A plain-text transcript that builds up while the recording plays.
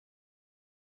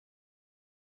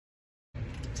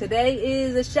Today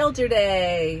is a shelter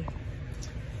day.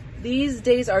 These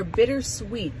days are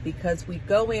bittersweet because we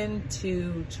go in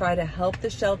to try to help the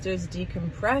shelters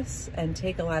decompress and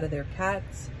take a lot of their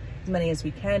cats, as many as we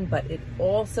can, but it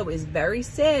also is very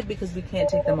sad because we can't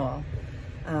take them all.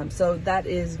 So that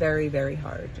is very, very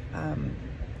hard.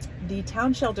 The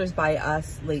town shelters by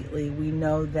us lately, we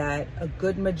know that a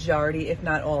good majority, if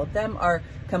not all of them, are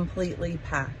completely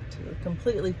packed,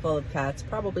 completely full of cats,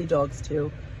 probably dogs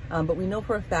too. But we know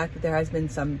for a fact that there has been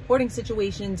some hoarding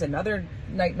situations and other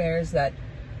nightmares that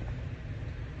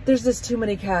there's just too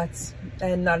many cats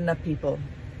and not enough people.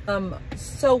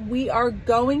 So we are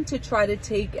going to try to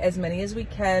take as many as we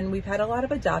can. We've had a lot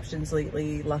of adoptions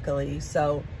lately, luckily,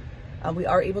 so we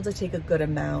are able to take a good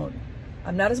amount.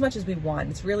 Not as much as we want.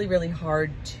 It's really, really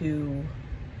hard to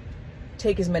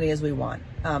take as many as we want.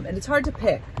 And it's hard to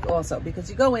pick also because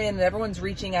you go in and everyone's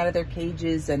reaching out of their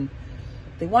cages and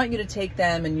they want you to take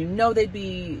them, and you know they'd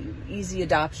be easy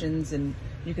adoptions and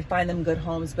you could find them good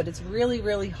homes, but it's really,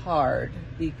 really hard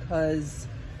because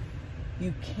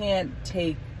you can't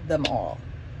take them all.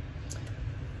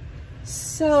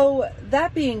 So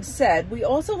that being said, we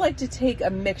also like to take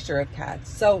a mixture of cats.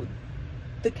 So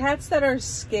the cats that are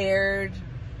scared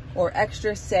or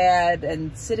extra sad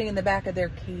and sitting in the back of their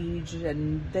cage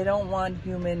and they don't want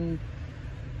human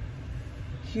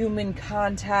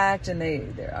contact and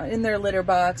they're in their litter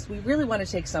box, we really want to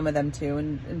take some of them too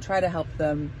and try to help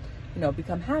them, you know,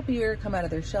 become happier, come out of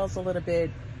their shells a little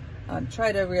bit,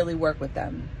 try to really work with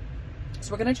them.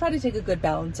 So we're going to try to take a good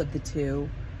balance of the two,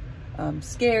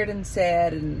 scared and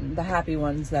sad, and the happy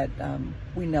ones that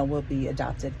we know will be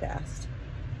adopted fast.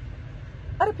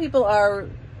 A lot of people are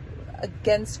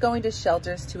against going to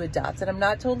shelters to adopt, and I'm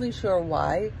not totally sure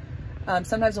why.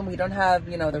 Sometimes when we don't have,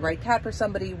 you know, the right cat for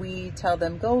somebody, we tell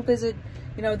them, go visit,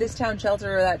 you know, this town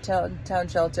shelter or that town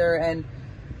shelter. And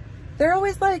they're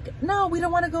always like, no, we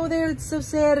don't want to go there. It's so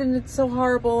sad and it's so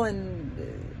horrible.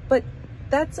 But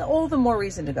that's all the more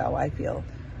reason to go, I feel.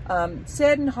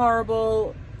 Sad and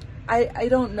horrible. I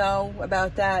don't know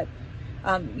about that.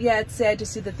 Yeah, it's sad to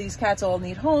see that these cats all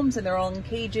need homes and they're all in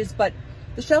cages, but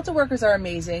the shelter workers are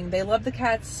amazing. They love the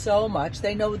cats so much.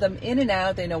 They know them in and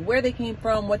out. They know where they came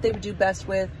from, what they would do best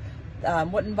with,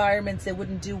 what environments they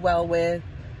wouldn't do well with,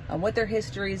 what their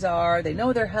histories are. They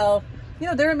know their health. You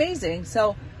know, they're amazing.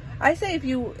 So I say if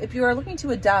you are looking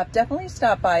to adopt, definitely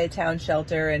stop by a town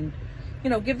shelter and, you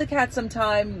know, give the cats some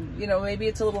time. You know, maybe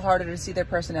it's a little harder to see their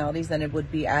personalities than it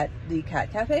would be at the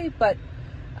cat cafe, but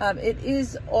it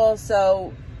is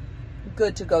also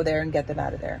good to go there and get them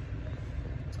out of there.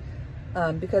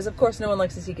 Because of course no one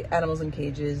likes to see animals in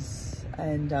cages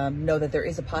and know that there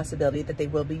is a possibility that they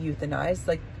will be euthanized.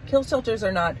 Like, kill shelters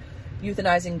are not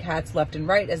euthanizing cats left and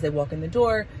right as they walk in the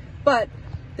door, but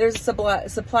there's a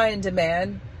supply and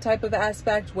demand type of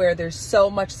aspect where there's so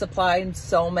much supply and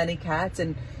so many cats,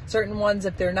 and certain ones,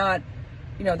 if they're not,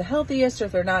 you know, the healthiest, or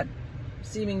if they're not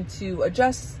seeming to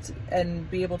adjust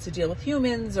and be able to deal with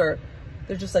humans, or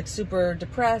they're just like super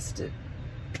depressed,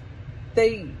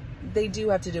 they do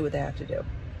have to do what they have to do.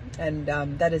 And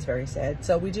that is very sad.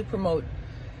 So we do promote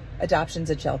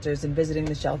adoptions at shelters and visiting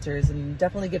the shelters, and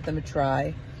definitely give them a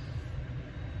try.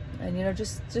 And, you know,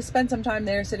 just spend some time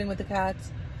there sitting with the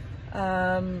cats.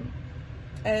 And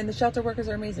the shelter workers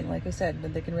are amazing. Like I said,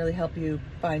 they can really help you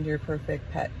find your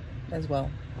perfect pet as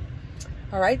well.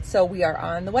 All right, so we are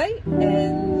on the way,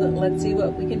 and let's see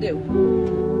what we can do.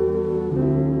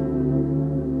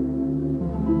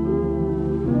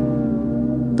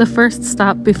 The first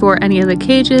stop before any of the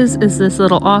cages is this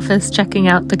little office checking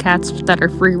out the cats that are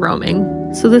free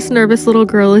roaming. So this nervous little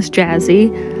girl is Jazzy.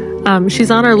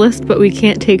 She's on our list, but we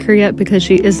can't take her yet because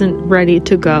she isn't ready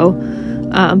to go.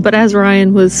 But as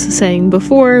Ryan was saying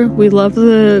before, we love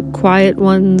the quiet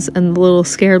ones and the little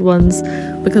scared ones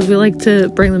because we like to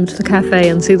bring them to the cafe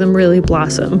and see them really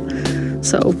blossom.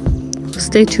 So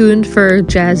stay tuned for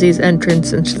Jazzy's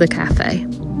entrance into the cafe.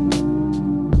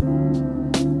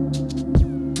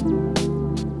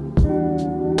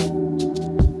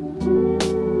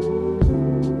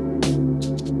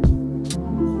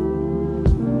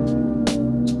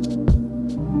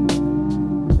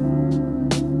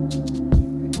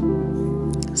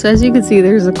 So as you can see,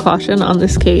 there's a caution on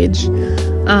this cage.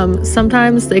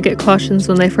 Sometimes they get cautions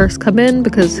when they first come in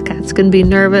because cats can be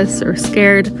nervous or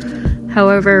scared.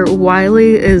 However,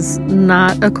 Wiley is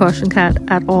not a caution cat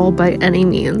at all by any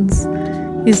means.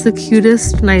 He's the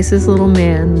cutest, nicest little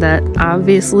man that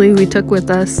obviously we took with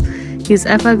us. He's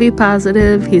FIV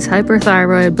positive, he's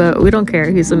hyperthyroid, but we don't care,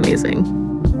 he's amazing.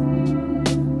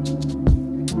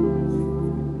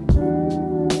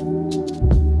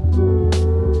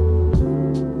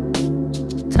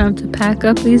 time to pack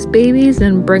up these babies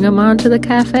and bring them on to the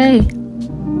cafe.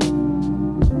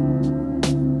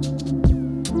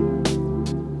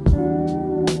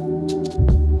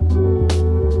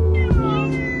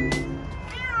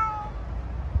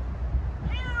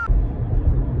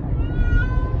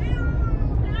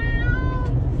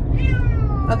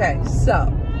 Okay, so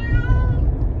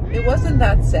it wasn't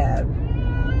that sad.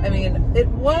 I mean, it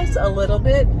was a little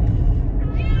bit,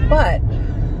 but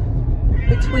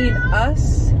between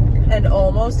us and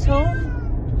Almost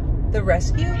Home, the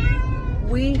rescue,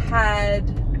 we had,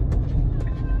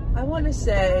 I want to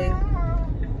say,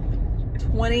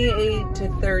 28 to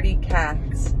 30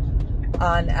 cats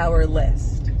on our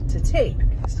list to take.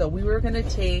 So we were going to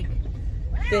take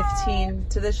 15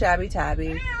 to the Shabby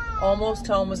Tabby. Almost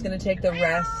Home was going to take the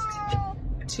rest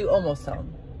to Almost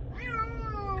Home.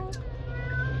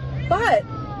 But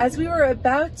as we were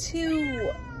about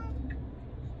to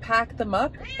pack them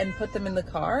up and put them in the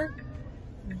car,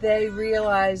 they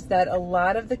realized that a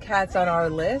lot of the cats on our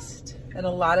list and a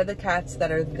lot of the cats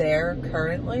that are there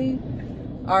currently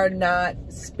are not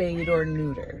spayed or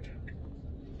neutered.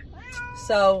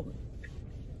 So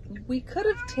we could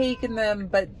have taken them,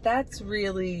 but that's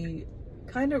really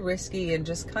kind of risky and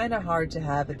just kind of hard to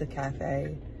have at the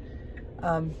cafe.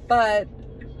 But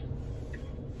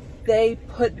they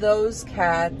put those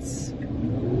cats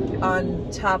on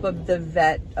top of the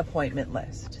vet appointment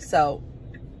list. So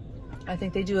I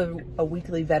think they do a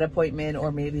weekly vet appointment,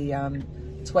 or maybe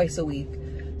twice a week.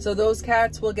 So those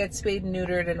cats will get spayed and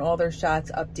neutered and all their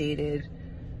shots updated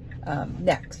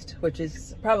next, which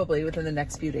is probably within the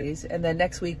next few days. And then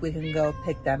next week we can go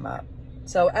pick them up.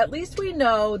 So at least we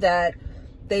know that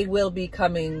they will be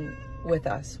coming with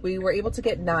us. We were able to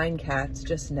get 9 cats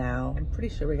just now. I'm pretty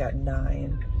sure we got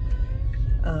 9.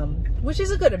 Which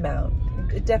is a good amount.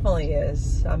 It definitely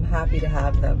is. I'm happy to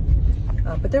have them.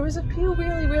 But there was a few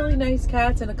really, really nice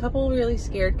cats and a couple really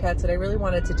scared cats that I really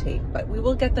wanted to take, but we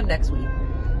will get them next week.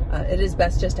 It is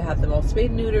best just to have them all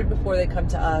spayed and neutered before they come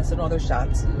to us and all their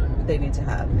shots they need to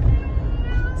have.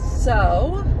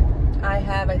 So I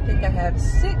think I have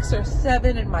 6 or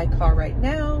 7 in my car right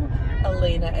now.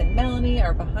 Elena and Melanie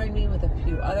are behind me with a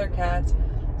few other cats.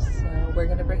 So we're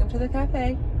gonna bring them to the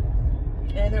cafe.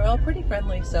 And they're all pretty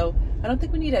friendly, so I don't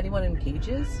think we need anyone in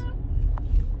cages,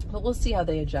 but we'll see how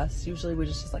they adjust. Usually we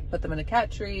just like put them in a cat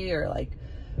tree or like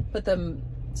put them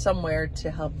somewhere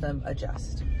to help them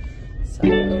adjust.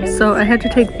 So I had to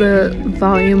take the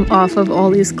volume off of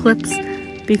all these clips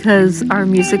because our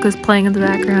music was playing in the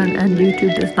background and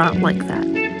YouTube does not like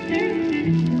that.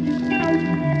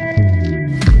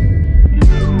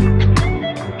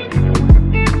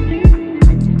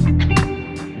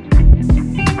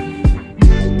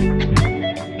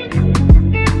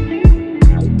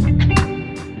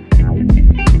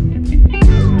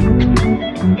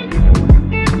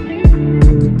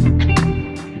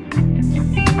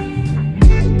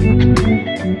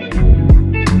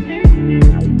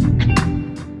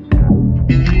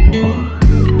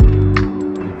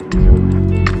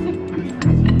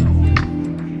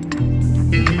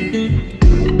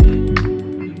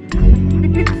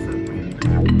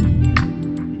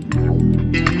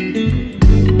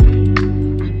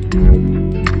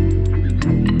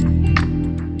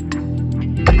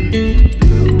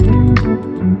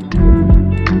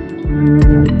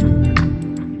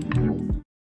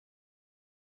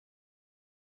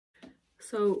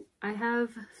 So I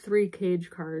have 3 cage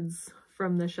cards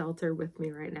from the shelter with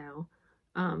me right now.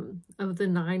 Of the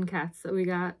 9 cats that we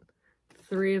got,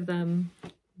 3 of them,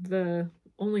 the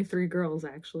only 3 girls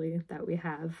actually that we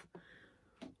have,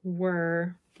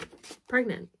 were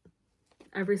pregnant.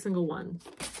 Every single one.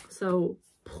 So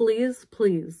please,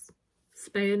 please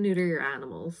spay and neuter your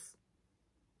animals.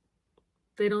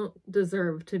 They don't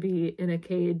deserve to be in a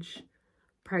cage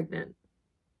pregnant.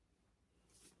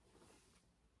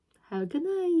 Have a good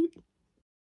night.